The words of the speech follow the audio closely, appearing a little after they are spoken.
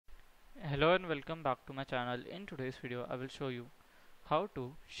Hello and welcome back to my channel. In today's video I will show you how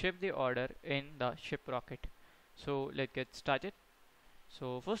to ship the order in the Shiprocket. So let's get started.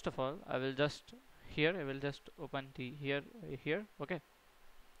 So first of all I will just open the here. Okay,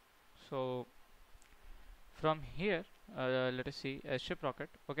 so from here let us see a Shiprocket.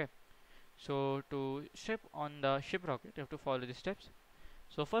 Okay, so to ship on the Shiprocket you have to follow the steps.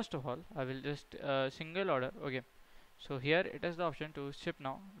 So first of all I will just single order. Okay, so here it is the option to ship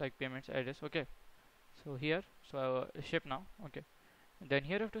now, like payments address. Okay, so here ship now. Okay, then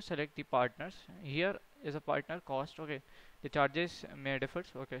here you have to select the partners. Here is a partner cost. Okay, the charges may differ.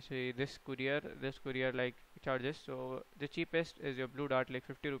 Okay, so this courier like charges, so the cheapest is your blue dart, like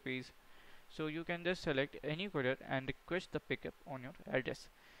 50 rupees. So you can just select any courier and request the pickup on your address.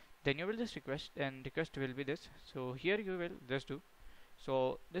 Then you will just request, and request will be this. So here you will just do.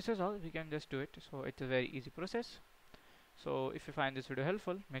 So this is all, we can just do it. So it's a very easy process. So if you find this video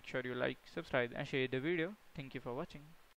helpful, make sure you like, subscribe and share the video. Thank you for watching.